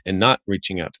retreating and not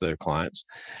reaching out to their clients.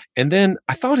 And then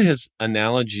I thought his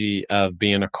analogy of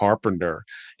being a carpenter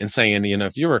and saying,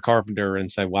 if you were a carpenter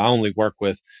and say, well, I only work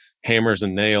with hammers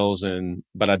and nails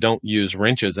but I don't use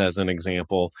wrenches as an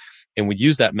example. And we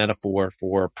use that metaphor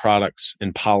for products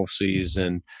and policies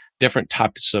and different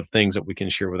types of things that we can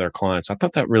share with our clients. I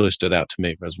thought that really stood out to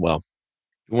me as well.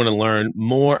 If you want to learn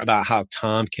more about how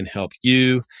Tom can help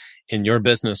you in your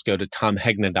business, go to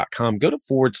tomhegna.com, go to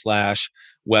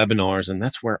 /webinars. And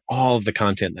that's where all of the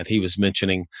content that he was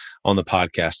mentioning on the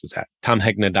podcast is at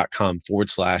tomhegna.com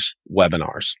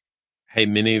 /webinars. Hey,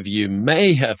 many of you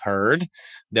may have heard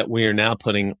that we are now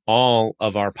putting all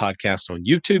of our podcasts on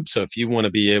YouTube. So if you want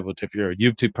to be able to, if you're a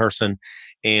YouTube person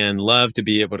and love to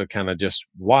be able to kind of just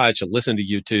watch or listen to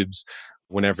YouTubes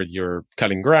whenever you're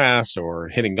cutting grass or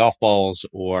hitting golf balls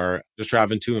or just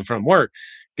driving to and from work,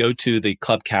 go to the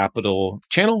Club Capital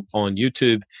channel on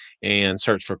YouTube and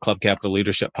search for Club Capital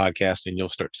Leadership Podcast, and you'll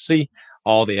start to see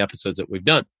all the episodes that we've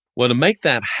done. Well, to make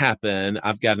that happen,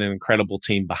 I've got an incredible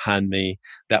team behind me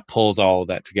that pulls all of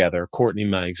that together. Courtney,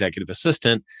 my executive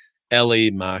assistant,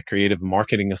 Ellie, my creative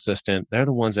marketing assistant. They're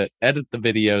the ones that edit the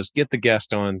videos, get the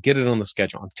guest on, get it on the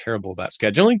schedule. I'm terrible about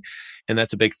scheduling. And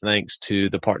that's a big thanks to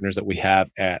the partners that we have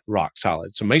at Rock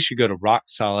Solid. So make sure you go to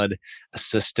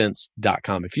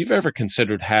rocksolidassistance.com. If you've ever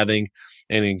considered having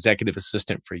an executive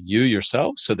assistant for you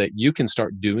yourself so that you can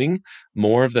start doing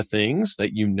more of the things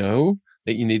that you know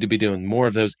that you need to be doing, more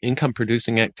of those income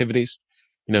producing activities.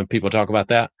 People talk about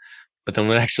that, but they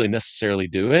don't actually necessarily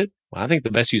do it. Well, I think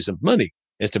the best use of money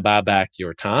is to buy back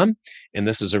your time. And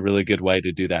this is a really good way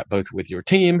to do that, both with your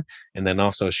team and then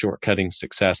also shortcutting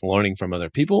success, learning from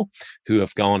other people who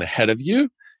have gone ahead of you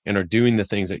and are doing the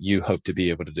things that you hope to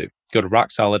be able to do. Go to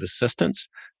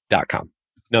rocksolidassistance.com.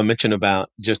 Now, I mentioned about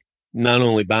just not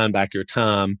only buying back your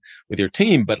time with your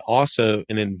team, but also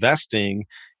in investing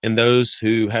in those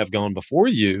who have gone before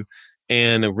you.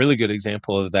 And a really good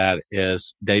example of that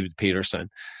is David Peterson.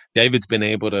 David's been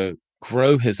able to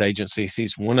grow his agencies.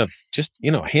 He's one of just,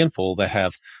 a handful that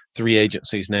have 3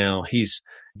 agencies now. He's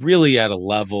really at a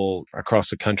level across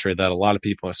the country that a lot of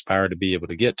people aspire to be able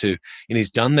to get to. And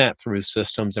he's done that through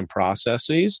systems and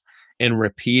processes and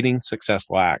repeating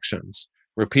successful actions.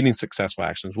 Well,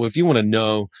 if you want to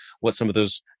know what some of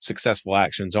those successful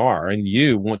actions are and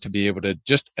you want to be able to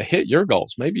just hit your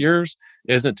goals, maybe yours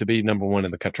isn't to be number 1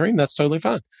 in the country, and that's totally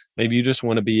fine. Maybe you just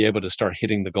want to be able to start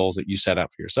hitting the goals that you set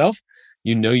out for yourself.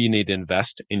 You need to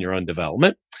invest in your own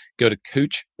development. Go to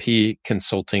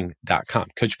coachpconsulting.com,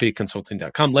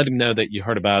 coachpconsulting.com. Let him know that you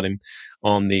heard about him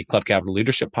on the Club Capital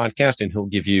Leadership Podcast, and he'll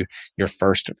give you your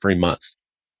first free month.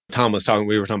 Tom was talking,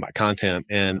 we were talking about content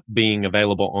and being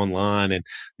available online and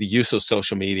the use of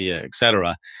social media, et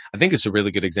cetera. I think it's a really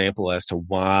good example as to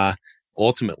why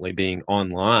ultimately being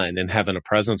online and having a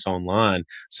presence online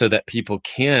so that people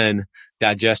can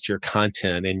digest your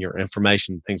content and your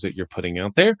information, things that you're putting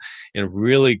out there. And a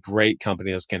really great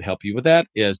company that can help you with that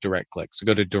is DirectClick. So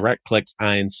go to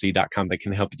directclicksinc.com. They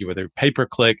can help you with your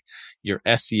pay-per-click, your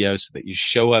SEO, so that you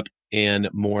show up in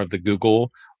more of the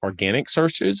Google organic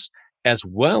searches, as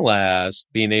well as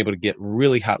being able to get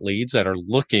really hot leads that are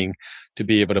looking to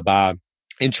be able to buy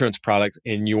insurance products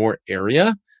in your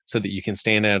area so that you can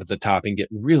stand out at the top and get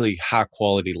really high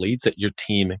quality leads that your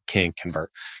team can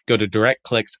convert. Go to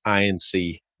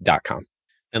directclicksinc.com.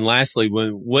 And lastly,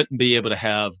 we wouldn't be able to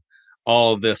have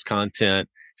all of this content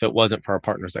if it wasn't for our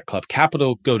partners at Club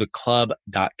Capital. Go to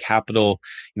club.capital.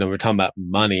 We're talking about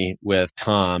money with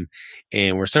Tom,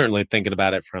 and we're certainly thinking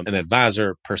about it from an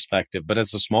advisor perspective. But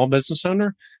as a small business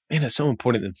owner, man, it's so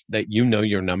important that you know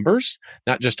your numbers,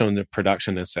 not just on the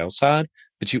production and sales side,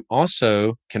 but you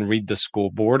also can read the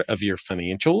scoreboard of your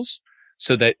financials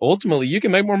so that ultimately you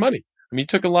can make more money. You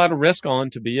took a lot of risk on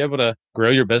to be able to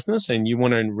grow your business, and you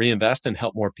want to reinvest and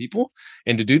help more people.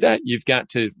 And to do that, you've got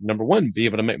to, number 1, be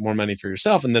able to make more money for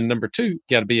yourself. And then number 2, you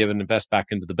got to be able to invest back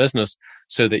into the business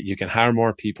so that you can hire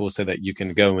more people so that you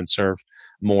can go and serve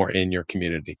more in your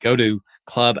community. Go to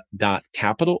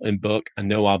club.capital and book a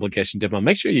no obligation demo.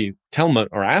 Make sure you tell them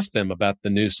or ask them about the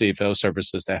new CFO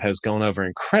services that has gone over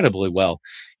incredibly well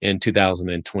in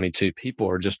 2022. People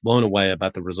are just blown away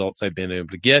about the results they've been able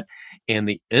to get and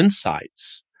the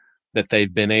insights that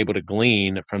they've been able to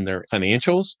glean from their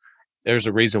financials. There's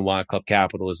a reason why Club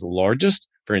Capital is the largest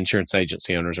for insurance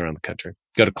agency owners around the country.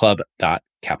 Go to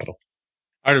club.capital.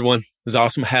 All right, everyone. It was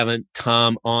awesome having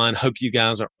Tom on. Hope you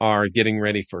guys are getting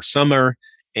ready for summer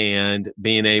and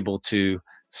being able to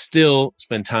still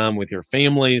spend time with your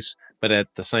families, but at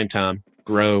the same time,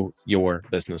 grow your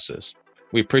businesses.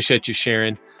 We appreciate you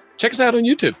sharing. Check us out on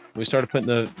YouTube. We started putting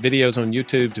the videos on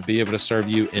YouTube to be able to serve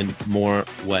you in more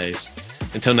ways.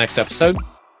 Until next episode,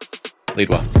 lead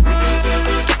well.